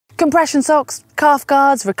Compression socks, calf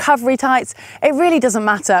guards, recovery tights, it really doesn't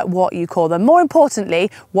matter what you call them. More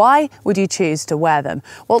importantly, why would you choose to wear them?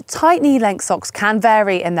 Well, tight knee length socks can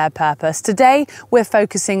vary in their purpose. Today, we're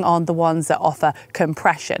focusing on the ones that offer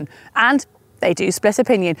compression, and they do split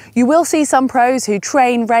opinion. You will see some pros who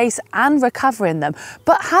train, race and recover in them,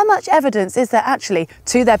 but how much evidence is there actually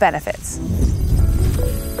to their benefits?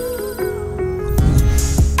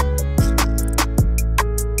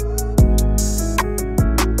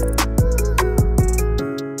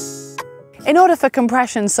 In order for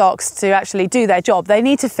compression socks to actually do their job, they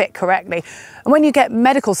need to fit correctly. And when you get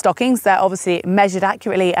medical stockings, they're obviously measured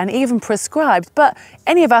accurately and even prescribed, but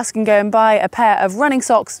any of us can go and buy a pair of running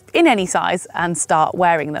socks in any size and start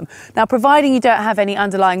wearing them. Now, providing you don't have any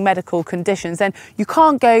underlying medical conditions, then you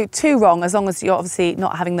can't go too wrong as long as you're obviously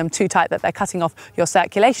not having them too tight that they're cutting off your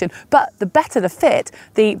circulation. But the better the fit,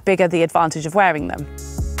 the bigger the advantage of wearing them.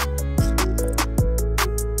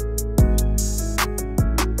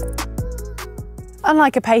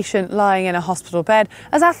 Unlike a patient lying in a hospital bed,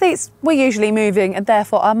 as athletes, we're usually moving and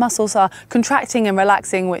therefore our muscles are contracting and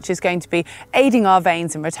relaxing, which is going to be aiding our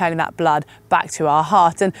veins and returning that blood back to our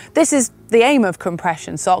heart. And this is the aim of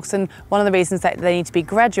compression socks, and one of the reasons that they need to be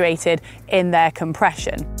graduated in their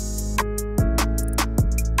compression.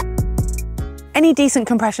 Any decent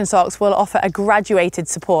compression socks will offer a graduated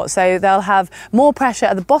support, so they'll have more pressure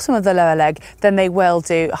at the bottom of the lower leg than they will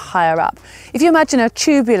do higher up. If you imagine a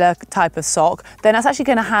tubular type of sock, then that's actually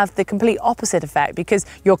going to have the complete opposite effect, because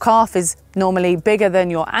your calf is normally bigger than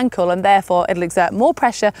your ankle and therefore it'll exert more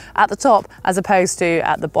pressure at the top as opposed to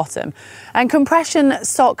at the bottom. And compression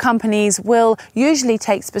sock companies will usually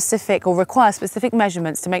take specific or require specific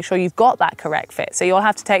measurements to make sure you've got that correct fit. So you'll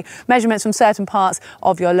have to take measurements from certain parts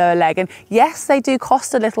of your lower leg, and yes, they do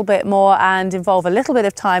cost a little bit more and involve a little bit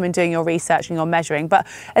of time in doing your research and your measuring, but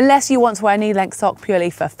unless you want to wear a knee-length sock purely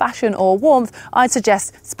for fashion or warmth, I'd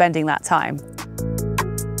suggest spending that time.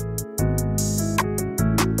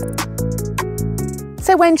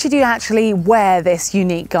 So when should you actually wear this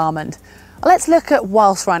unique garment? Let's look at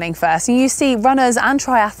whilst running first. You see runners and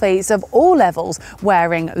triathletes of all levels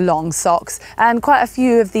wearing long socks, and quite a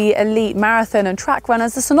few of the elite marathon and track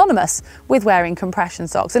runners are synonymous with wearing compression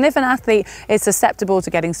socks. And if an athlete is susceptible to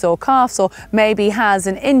getting sore calves or maybe has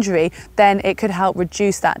an injury, then it could help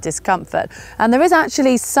reduce that discomfort. And there is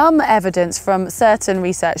actually some evidence from certain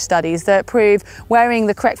research studies that prove wearing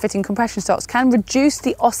the correct fitting compression socks can reduce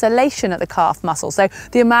the oscillation at the calf muscle, so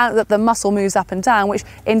the amount that the muscle moves up and down, which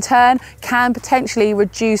in turn can potentially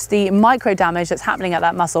reduce the micro damage that's happening at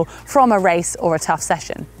that muscle from a race or a tough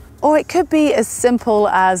session. Or it could be as simple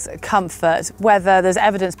as comfort, whether there's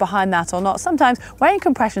evidence behind that or not. Sometimes wearing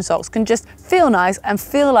compression socks can just feel nice and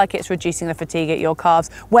feel like it's reducing the fatigue at your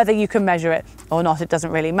calves. Whether you can measure it or not, it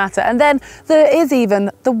doesn't really matter. And then there is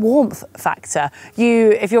even the warmth factor.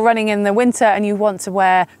 If you're running in the winter and you want to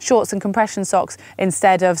wear shorts and compression socks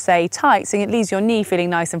instead of, say, tights, and it leaves your knee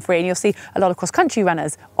feeling nice and free, and you'll see a lot of cross-country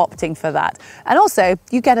runners opting for that. And also,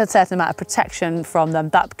 you get a certain amount of protection from them.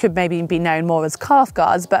 That could maybe be known more as calf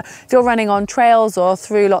guards, but if you're running on trails or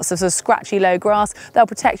through lots of sort of scratchy low grass, they'll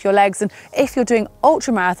protect your legs. And if you're doing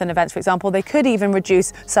ultra marathon events, for example, they could even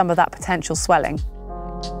reduce some of that potential swelling.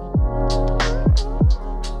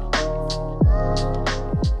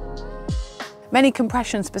 Many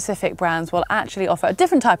compression-specific brands will actually offer a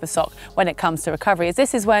different type of sock when it comes to recovery, as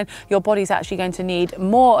this is when your body's actually going to need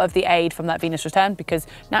more of the aid from that venous return, because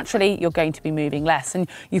naturally you're going to be moving less, and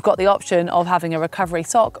you've got the option of having a recovery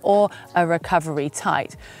sock or a recovery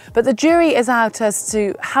tight. But the jury is out as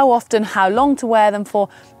to how often, how long to wear them for,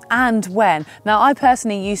 and when. Now, I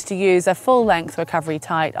personally used to use a full-length recovery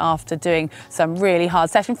tight after doing some really hard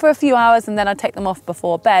session for a few hours, and then I'd take them off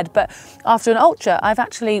before bed. But after an ultra, I've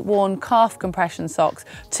actually worn calf compression socks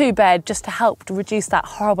to bed just to help to reduce that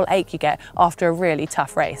horrible ache you get after a really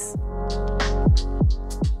tough race.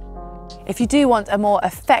 If you do want a more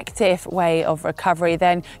effective way of recovery,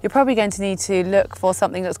 then you're probably going to need to look for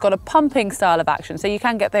something that's got a pumping style of action. So you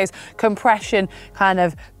can get those compression kind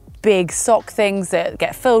of big sock things that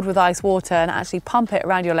get filled with ice water and actually pump it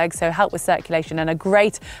around your legs, so help with circulation and are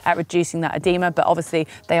great at reducing that edema, but obviously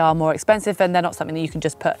they are more expensive and they're not something that you can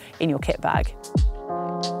just put in your kit bag.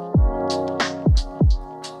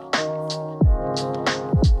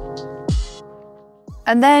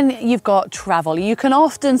 And then you've got travel. You can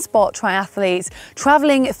often spot triathletes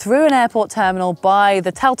traveling through an airport terminal by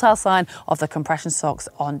the telltale sign of the compression socks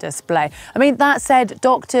on display. I mean, that said,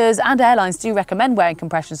 doctors and airlines do recommend wearing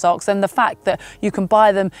compression socks, and the fact that you can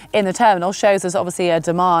buy them in the terminal shows there's obviously a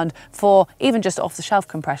demand for even just off-the-shelf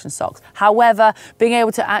compression socks. However, being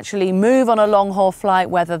able to actually move on a long-haul flight,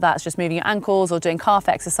 whether that's just moving your ankles or doing calf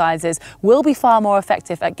exercises, will be far more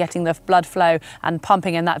effective at getting the blood flow and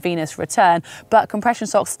pumping in that venous return. But compression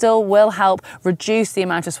socks still will help reduce the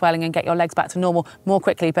amount of swelling and get your legs back to normal more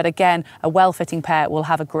quickly. But again, a well-fitting pair will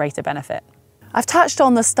have a greater benefit. I've touched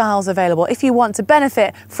on the styles available. If you want to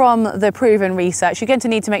benefit from the proven research, you're going to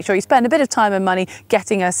need to make sure you spend a bit of time and money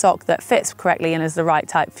getting a sock that fits correctly and is the right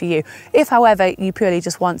type for you. If, however, you purely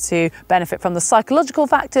just want to benefit from the psychological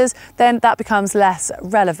factors, then that becomes less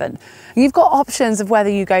relevant. You've got options of whether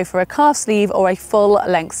you go for a calf sleeve or a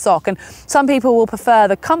full-length sock, and some people will prefer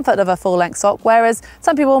the comfort of a full-length sock, whereas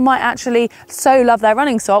some people might actually so love their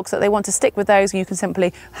running socks that they want to stick with those, and you can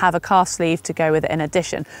simply have a calf sleeve to go with it in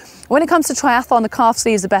addition. When it comes to triathlon, the calf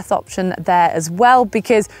sleeve is the best option there as well,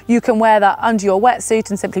 because you can wear that under your wetsuit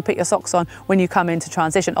and simply put your socks on when you come into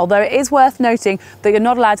transition. Although it is worth noting that you're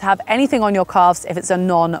not allowed to have anything on your calves if it's a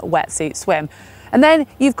non-wetsuit swim. And then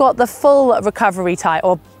you've got the full recovery tight,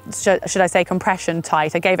 or should I say compression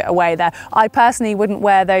tight. I gave it away there. I personally wouldn't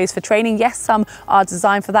wear those for training. Yes, some are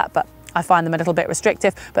designed for that, but I find them a little bit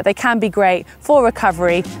restrictive, but they can be great for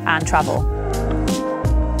recovery and travel.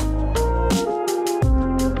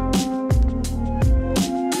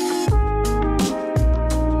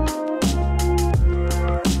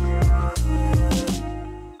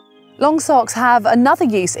 Long socks have another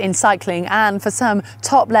use in cycling and for some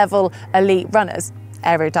top-level elite runners: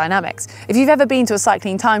 aerodynamics. If you've ever been to a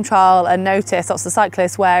cycling time trial and noticed lots of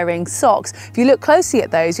cyclists wearing socks, if you look closely at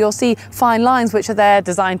those, you'll see fine lines which are there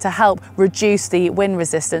designed to help reduce the wind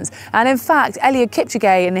resistance. And in fact, Eliud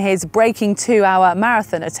Kipchoge, in his breaking 2-hour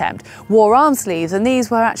marathon attempt, wore arm sleeves, and these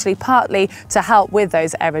were actually partly to help with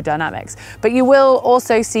those aerodynamics. But you will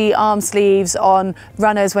also see arm sleeves on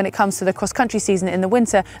runners when it comes to the cross-country season in the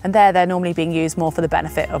winter, and they're normally being used more for the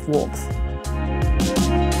benefit of warmth.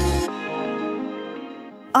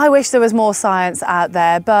 I wish there was more science out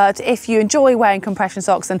there, but if you enjoy wearing compression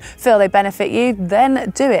socks and feel they benefit you, then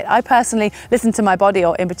do it. I personally listen to my body,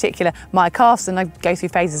 or in particular my calves, and I go through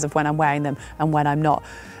phases of when I'm wearing them and when I'm not.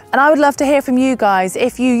 And I would love to hear from you guys.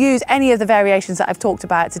 If you use any of the variations that I've talked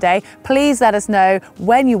about today, please let us know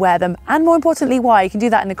when you wear them, and more importantly, why. You can do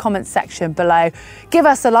that in the comments section below. Give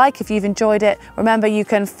us a like if you've enjoyed it. Remember, you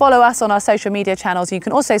can follow us on our social media channels. You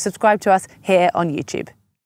can also subscribe to us here on YouTube.